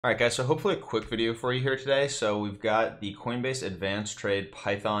All right, guys, so hopefully a quick video for you here today. So we've got the Coinbase Advanced Trade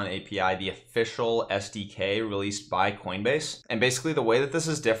Python API, the official SDK released by Coinbase. And basically the way that this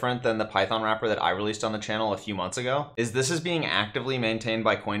is different than the Python wrapper that I released on the channel a few months ago is this is being actively maintained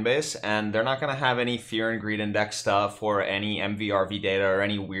by Coinbase, and they're not going to have any fear and greed index stuff or any MVRV data or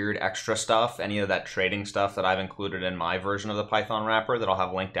any weird extra stuff, any of that trading stuff that I've included in my version of the Python wrapper that I'll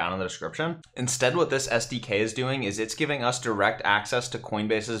have linked down in the description. Instead, what this SDK is doing is it's giving us direct access to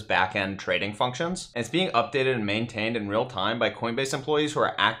Coinbase's backend trading functions. And it's being updated and maintained in real time by Coinbase employees who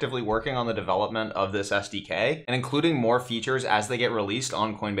are actively working on the development of this SDK and including more features as they get released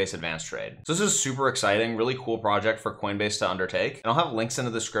on Coinbase Advanced Trade. So this is super exciting, really cool project for Coinbase to undertake. And I'll have links in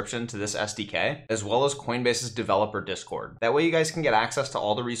the description to this SDK as well as Coinbase's developer Discord. That way you guys can get access to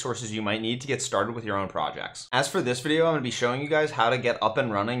all the resources you might need to get started with your own projects. As for this video, I'm going to be showing you guys how to get up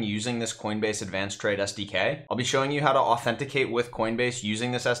and running using this Coinbase Advanced Trade SDK. I'll be showing you how to authenticate with Coinbase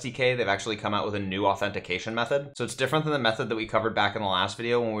using this SDK. They've actually come out with a new authentication method. So it's different than the method that we covered back in the last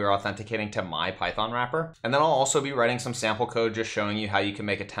video when we were authenticating to my Python wrapper. And then I'll also be writing some sample code just showing you how you can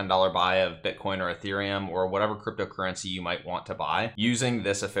make a $10 buy of Bitcoin or Ethereum or whatever cryptocurrency you might want to buy using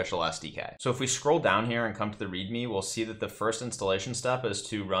this official SDK. So if we scroll down here and come to the README, we'll see that the first installation step is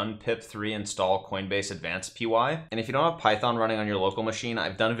to run pip3 install Coinbase Advanced PY. And if you don't have Python running on your local machine,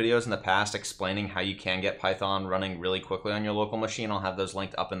 I've done videos in the past explaining how you can get Python running really quickly on your local machine. I'll have those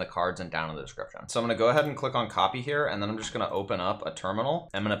linked up in the cards and down in the description. So I'm going to go ahead and click on copy here, and then I'm just going to open up a terminal.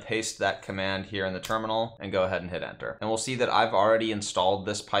 I'm going to paste that command here in the terminal and go ahead and hit enter. And we'll see that I've already installed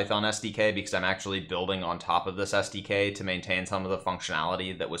this Python SDK because I'm actually building on top of this SDK to maintain some of the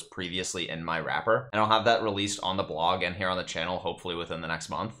functionality that was previously in my wrapper. And I'll have that released on the blog and here on the channel hopefully within the next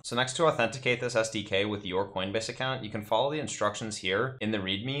month. So next, to authenticate this SDK with your Coinbase account, you can follow the instructions here in the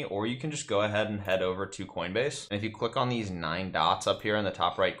README, or you can just go ahead and head over to Coinbase. And if you click on these 9 dots up here in the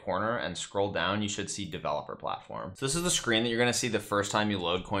top right corner and scroll down, you should see developer platform. So this is the screen that you're going to see the first time you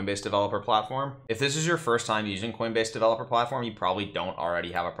load Coinbase developer platform. If this is your first time using Coinbase developer platform, you probably don't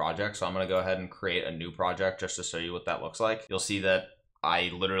already have a project. So I'm going to go ahead and create a new project just to show you what that looks like. You'll see that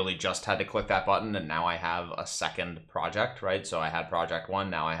I literally just had to click that button and now I have a second project, right? So I had project 1,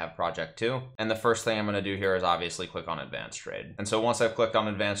 now I have project 2. And the first thing I'm going to do here is obviously click on Advanced Trade. And so once I've clicked on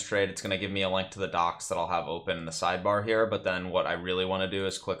Advanced Trade, it's going to give me a link to the docs that I'll have open in the sidebar here. But then what I really want to do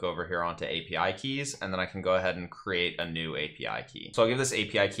is click over here onto API keys, and then I can go ahead and create a new API key. So I'll give this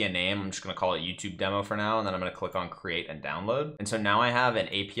API key a name. I'm just going to call it YouTube demo for now. And then I'm going to click on create and download. And so now I have an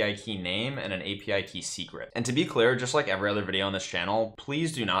API key name and an API key secret. And to be clear, just like every other video on this channel,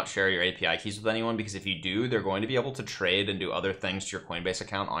 please do not share your API keys with anyone, because if you do, they're going to be able to trade and do other things to your Coinbase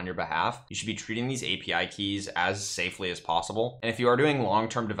account on your behalf. You should be treating these API keys as safely as possible. And if you are doing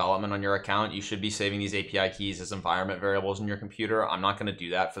long-term development on your account, you should be saving these API keys as environment variables in your computer. I'm not going to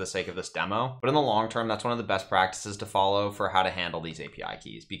do that for the sake of this demo, but in the long term, that's one of the best practices to follow for how to handle these API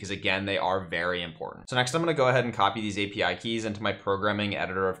keys, because again, they are very important. So next, I'm going to go ahead and copy these API keys into my programming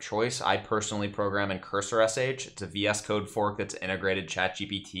editor of choice. I personally program in Cursor.sh. It's a VS Code fork that's integrated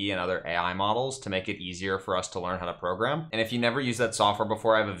ChatGPT and other AI models to make it easier for us to learn how to program. And if you never used that software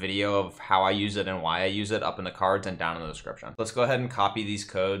before, I have a video of how I use it and why I use it up in the cards and down in the description. Let's go ahead and copy these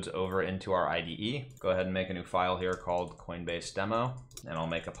codes over into our IDE. Go ahead and make a new file here called Coinbase demo, and I'll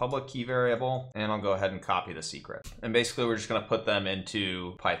make a public key variable, and I'll go ahead and copy the secret. And basically we're just going to put them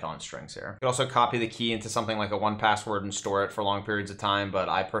into Python strings here. You can also copy the key into something like a 1Password and store it for long periods of time, but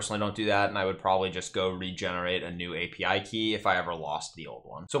I personally don't do that, and I would probably just go regenerate a new API key if I ever lost the old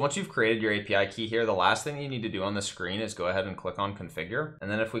one. So once you've created your API key here, the last thing you need to do on the screen is go ahead and click on configure.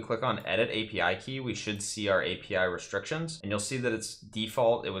 And then if we click on edit API key, we should see our API restrictions, and you'll see that it's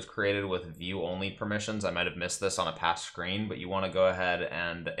default. It was created with view only permissions. I might have missed this on a past screen, but you want to go ahead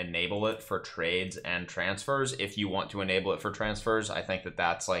and enable it for trades and transfers. If you want to enable it for transfers, I think that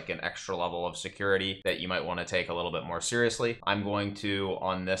that's like an extra level of security that you might want to take a little bit more seriously. I'm going to,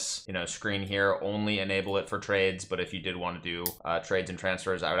 on this screen here, only enable it for trades, but if you did want to do trades and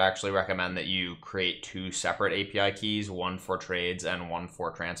transfers, I would actually recommend that you create 2 separate API keys, one for trades and one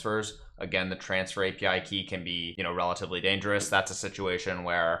for transfers. Again, the transfer API key can be, relatively dangerous. That's a situation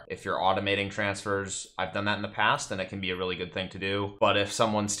where if you're automating transfers, I've done that in the past, and it can be a really good thing to do. But if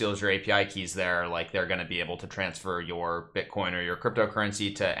someone steals your API keys there, like, they're going to be able to transfer your Bitcoin or your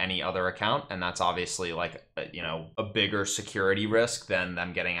cryptocurrency to any other account. And that's obviously like, a bigger security risk than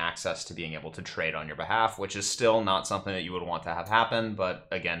them getting access to being able to trade on your behalf, which is still not something that you would want to have happen. But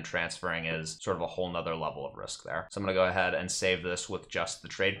again, transferring is sort of a whole nother level of risk there. So I'm going to go ahead and save this with just the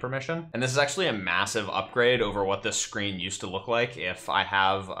trade permission. testing. And this is actually a massive upgrade over what this screen used to look like. If I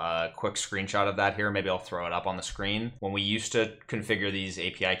have a quick screenshot of that here, maybe I'll throw it up on the screen. When we used to configure these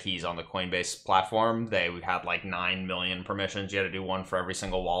API keys on the Coinbase platform, they had like 9 million permissions. You had to do one for every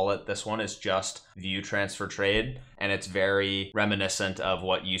single wallet. This one is just view, transfer, trade, and it's very reminiscent of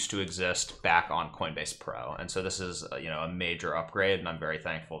what used to exist back on Coinbase Pro. And so this is, a major upgrade, and I'm very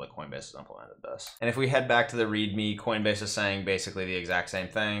thankful that Coinbase has implemented this. And if we head back to the README, Coinbase is saying basically the exact same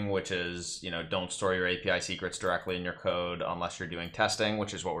thing, which is, don't store your API secrets directly in your code unless you're doing testing,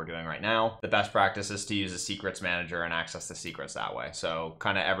 which is what we're doing right now. The best practice is to use a secrets manager and access the secrets that way. So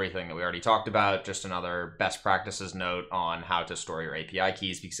kind of everything that we already talked about, just another best practices note on how to store your API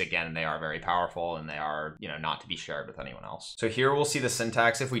keys, because again, they are very powerful and they are, not to be shared with anyone else. So here we'll see the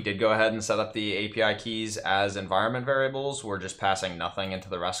syntax. If we did go ahead and set up the API keys as environment variables, we're just passing nothing into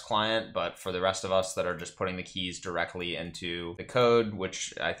the REST client. But for the rest of us that are just putting the keys directly into the code,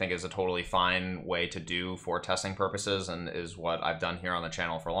 which I think is a totally fine way to do for testing purposes and is what I've done here on the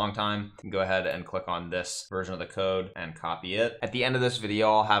channel for a long time, you can go ahead and click on this version of the code and copy it. At the end of this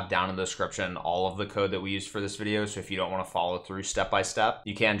video, I'll have down in the description all of the code that we used for this video. So if you don't want to follow through step by step,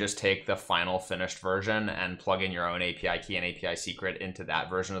 you can just take the final finished version and plug in your own API key and API secret into that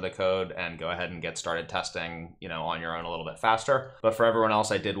version of the code and go ahead and get started testing, on your own a little bit faster. But for everyone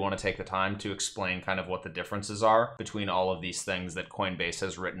else, I did want to take the time to explain kind of what the differences are between all of these things that Coinbase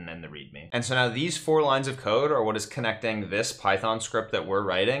has written in the README. And so now these 4 lines of code are what is connecting this Python script that we're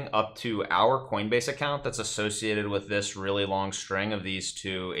writing up to our Coinbase account that's associated with this really long string of these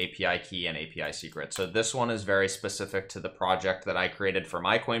 2 API key and API secret. So this one is very specific to the project that I created for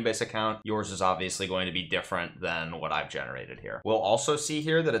my Coinbase account. Yours is obviously going to be different than what I've generated here. We'll also see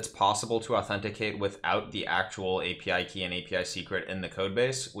here that it's possible to authenticate without the actual API key and API secret in the code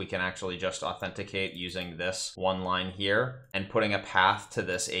base. We can actually just authenticate using this one line here and putting a path to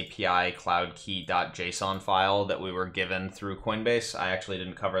this API cloud key.json file that we were given through Coinbase. I actually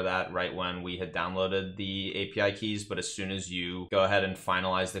didn't cover that right when we had downloaded the API keys, but as soon as you go ahead and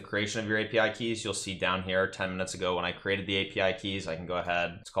finalize the creation of your API keys, you'll see down here 10 minutes ago when I created the API keys, I can go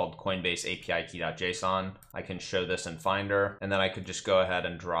ahead, it's called Coinbase API key.json. I can show this in Finder, and then I could just go ahead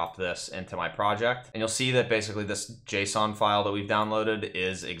and drop this into my project. And you'll see that basically this JSON file that we've downloaded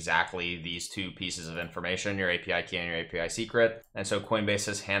is exactly these 2 pieces of information, your API key and your API secret. And so Coinbase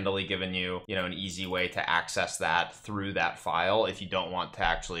has handily given you, an easy way to access that through that file if you don't want to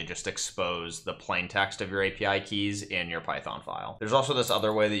actually just expose the plain text of your API keys in your Python file. There's also this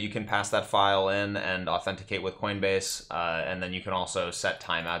other way that you can pass that file in and authenticate with Coinbase. And then you can also set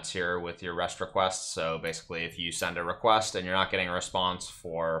timeouts here with your REST requests. So basically, if you send a request and you're not getting a response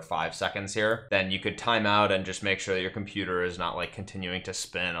for 5 seconds here, then you could time out and just make sure that your computer is not like continuing to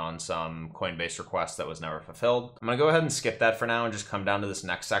spin on some Coinbase request that was never fulfilled. I'm gonna go ahead and skip that for now and just come down to this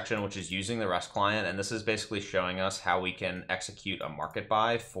next section, which is using the REST client. And this is basically showing us how we can execute a market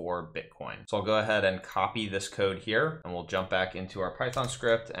buy for Bitcoin. So I'll go ahead and copy this code here and we'll jump back into our Python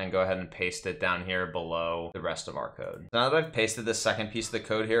script and go ahead and paste it down here below the rest of our code. Now that I've pasted this second piece of the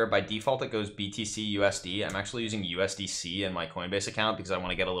code here, by default it goes BTC USD. I'm actually using USDC in my Coinbase account because I want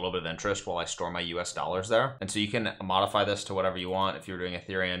to get a little bit of interest while I store my US dollars there. And so you can modify this to whatever you want. If you're doing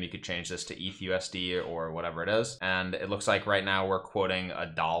Ethereum, you could change this to ETH USD or whatever it is. And it looks like right now we're quoting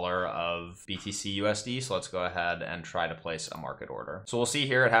 $1 of BTC USD. So let's go ahead and try to place a market order. So we'll see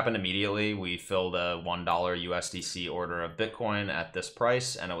here, it happened immediately. We filled a $1 USDC order of Bitcoin at this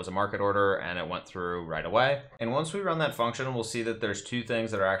price, and it was a market order and it went through right away. And once we run that function, we'll see that there's 2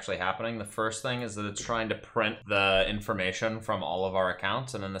 things that are actually happening. The first thing is that it's trying to print the information from all of our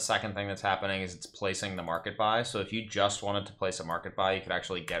accounts. And then the second thing that's happening is it's placing the market buy. So if you just wanted to place a market buy, you could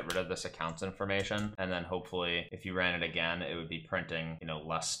actually get rid of this account's information. And then hopefully if you ran it again, it would be printing,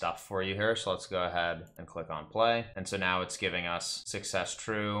 less stuff for you here. So let's go ahead and click on play. And so now it's giving us success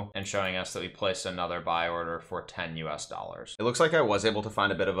true and showing us that we placed another buy order for $10 US. It looks like I was able to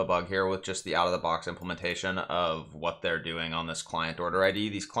find a bit of a bug here with just the out of the box implementation of what they're doing on this client order ID.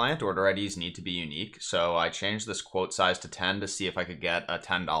 These client order IDs need to be unique. So I changed this quote size to 10 to see if I could get a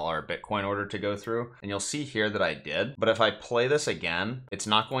 $10 Bitcoin order to go through. And you'll see here that I did. But if I play this again, it's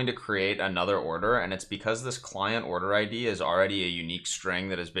not going to create another order. And it's because this client order ID is already a unique string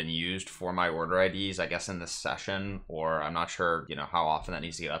that has been used for my order IDs, I guess in this session, or I'm not sure, how often that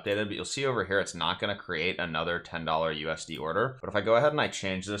needs to get updated. But you'll see over here, it's not going to create another $10 USD order. But if I go ahead and I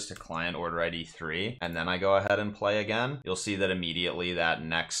change this to client order ID 3, and then I go ahead and play again, you'll see that immediately that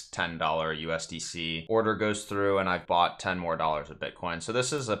next $10 USDC order goes through and I've bought 10 more dollars of Bitcoin. So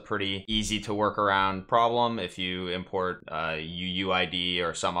this is a pretty easy to work around problem. If you import UUID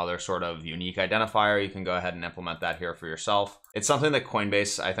or some other sort of unique identifier, you can go ahead and implement that here for yourself. It's something that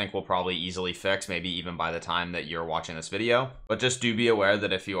Coinbase, I think, will probably easily fix, maybe even by the time that you're watching this video. But just do be aware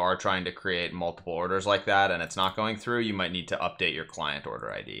that if you are trying to create multiple orders like that and it's not going through, you might need to update your client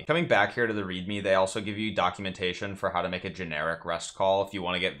order ID. Coming back here to the README, they also give you documentation for how to make a generic REST call if you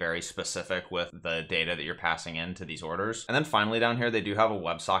want to get very specific with the data that you're passing into these orders. And then finally down here, they do have a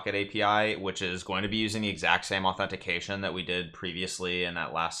WebSocket API, which is going to be using the exact same authentication that we did previously in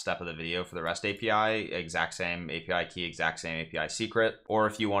that last step of the video for the REST API, exact same API key, exact same API secret. Or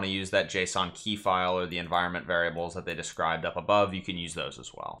if you want to use that JSON key file or the environment variables that they described up above, you can use those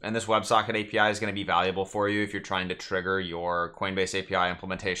as well. And this WebSocket API is going to be valuable for you if you're trying to trigger your Coinbase API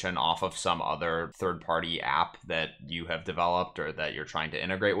implementation off of some other third-party app that you have developed or that you're trying to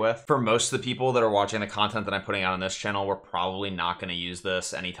integrate with. For most of the people that are watching the content that I'm putting out on this channel, we're probably not going to use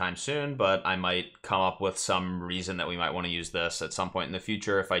this anytime soon, but I might come up with some reason that we might want to use this at some point in the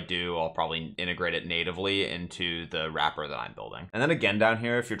future. If I do, I'll probably integrate it natively into the wrapper that I'm building. And then again down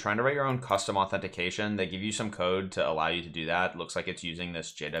here, if you're trying to write your own custom authentication, they give you some code to allow you to do that. It looks like it's using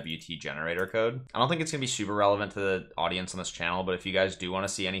this JWT generator code. I don't think it's going to be super relevant to the audience on this channel, but if you guys do want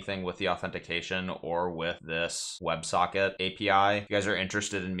to see anything with the authentication or with this WebSocket API, if you guys are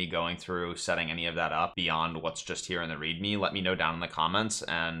interested in me going through setting any of that up beyond what's just here in the README, let me know down in the comments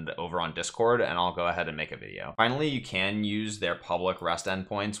and over on Discord, and I'll go ahead and make a video. Finally, you can use their public REST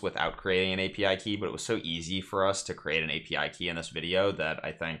endpoints without creating an API key, but it was so easy for us to create an API key in this video that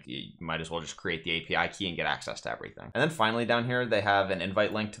I think you might as well just create the API key and get access to everything. And then finally down here, they have an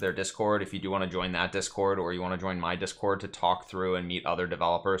invite link to their Discord. If you do want to join that Discord, or you want to join my Discord to talk through and meet other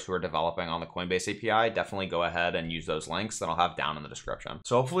developers who are developing on the Coinbase API, definitely go ahead and use those links that I'll have down in the description.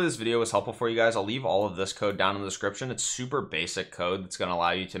 So hopefully this video was helpful for you guys. I'll leave all of this code down in the description. It's super basic code that's going to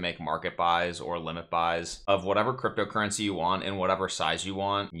allow you to make market buys or limit buys of whatever cryptocurrency you want in whatever size you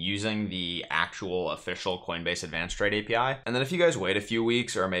want using the actual official Coinbase Advanced Trade API. And then if you guys wait a few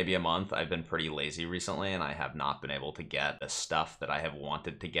weeks or maybe a month, I've been pretty lazy recently and I have not been able to get the stuff that I have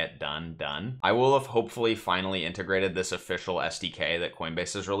wanted to get done. I will have hopefully finally integrated this official SDK that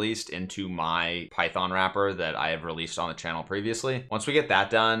Coinbase has released into my Python wrapper that I have released on the channel previously. Once we get that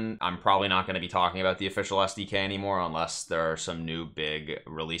done, I'm probably not going to be talking about the official SDK anymore unless there are some new big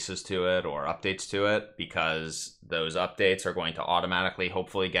releases to it or updates to it, because those updates are going to automatically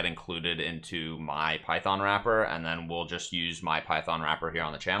hopefully get included into my Python wrapper, and then we'll just use my Python wrapper here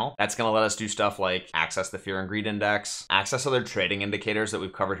on the channel. That's going to let us do stuff like access the fear and greed index, access other trading indicators that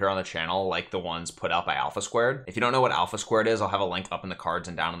we've covered here on the channel, like the ones put out by Alphasquared. If you don't know what Alphasquared is, I'll have a link up in the cards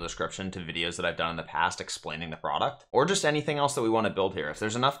and down in the description to videos that I've done in the past explaining the product, or just anything else that we want to build here. If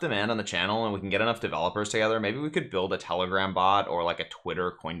there's enough demand on the channel and we can get enough developers together, maybe we could build a Telegram bot or like a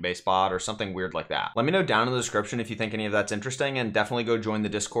Twitter Coinbase bot or something weird like that. Let me know down in the description if you think any of that's interesting, and definitely go join the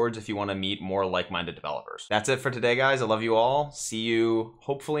Discords if you want to meet more like-minded developers. That's it for today, guys. I love you all. See you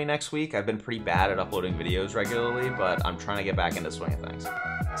hopefully next week. I've been pretty bad at uploading videos regularly, but I'm trying to get back into the swing of things.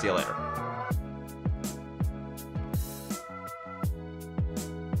 See you later.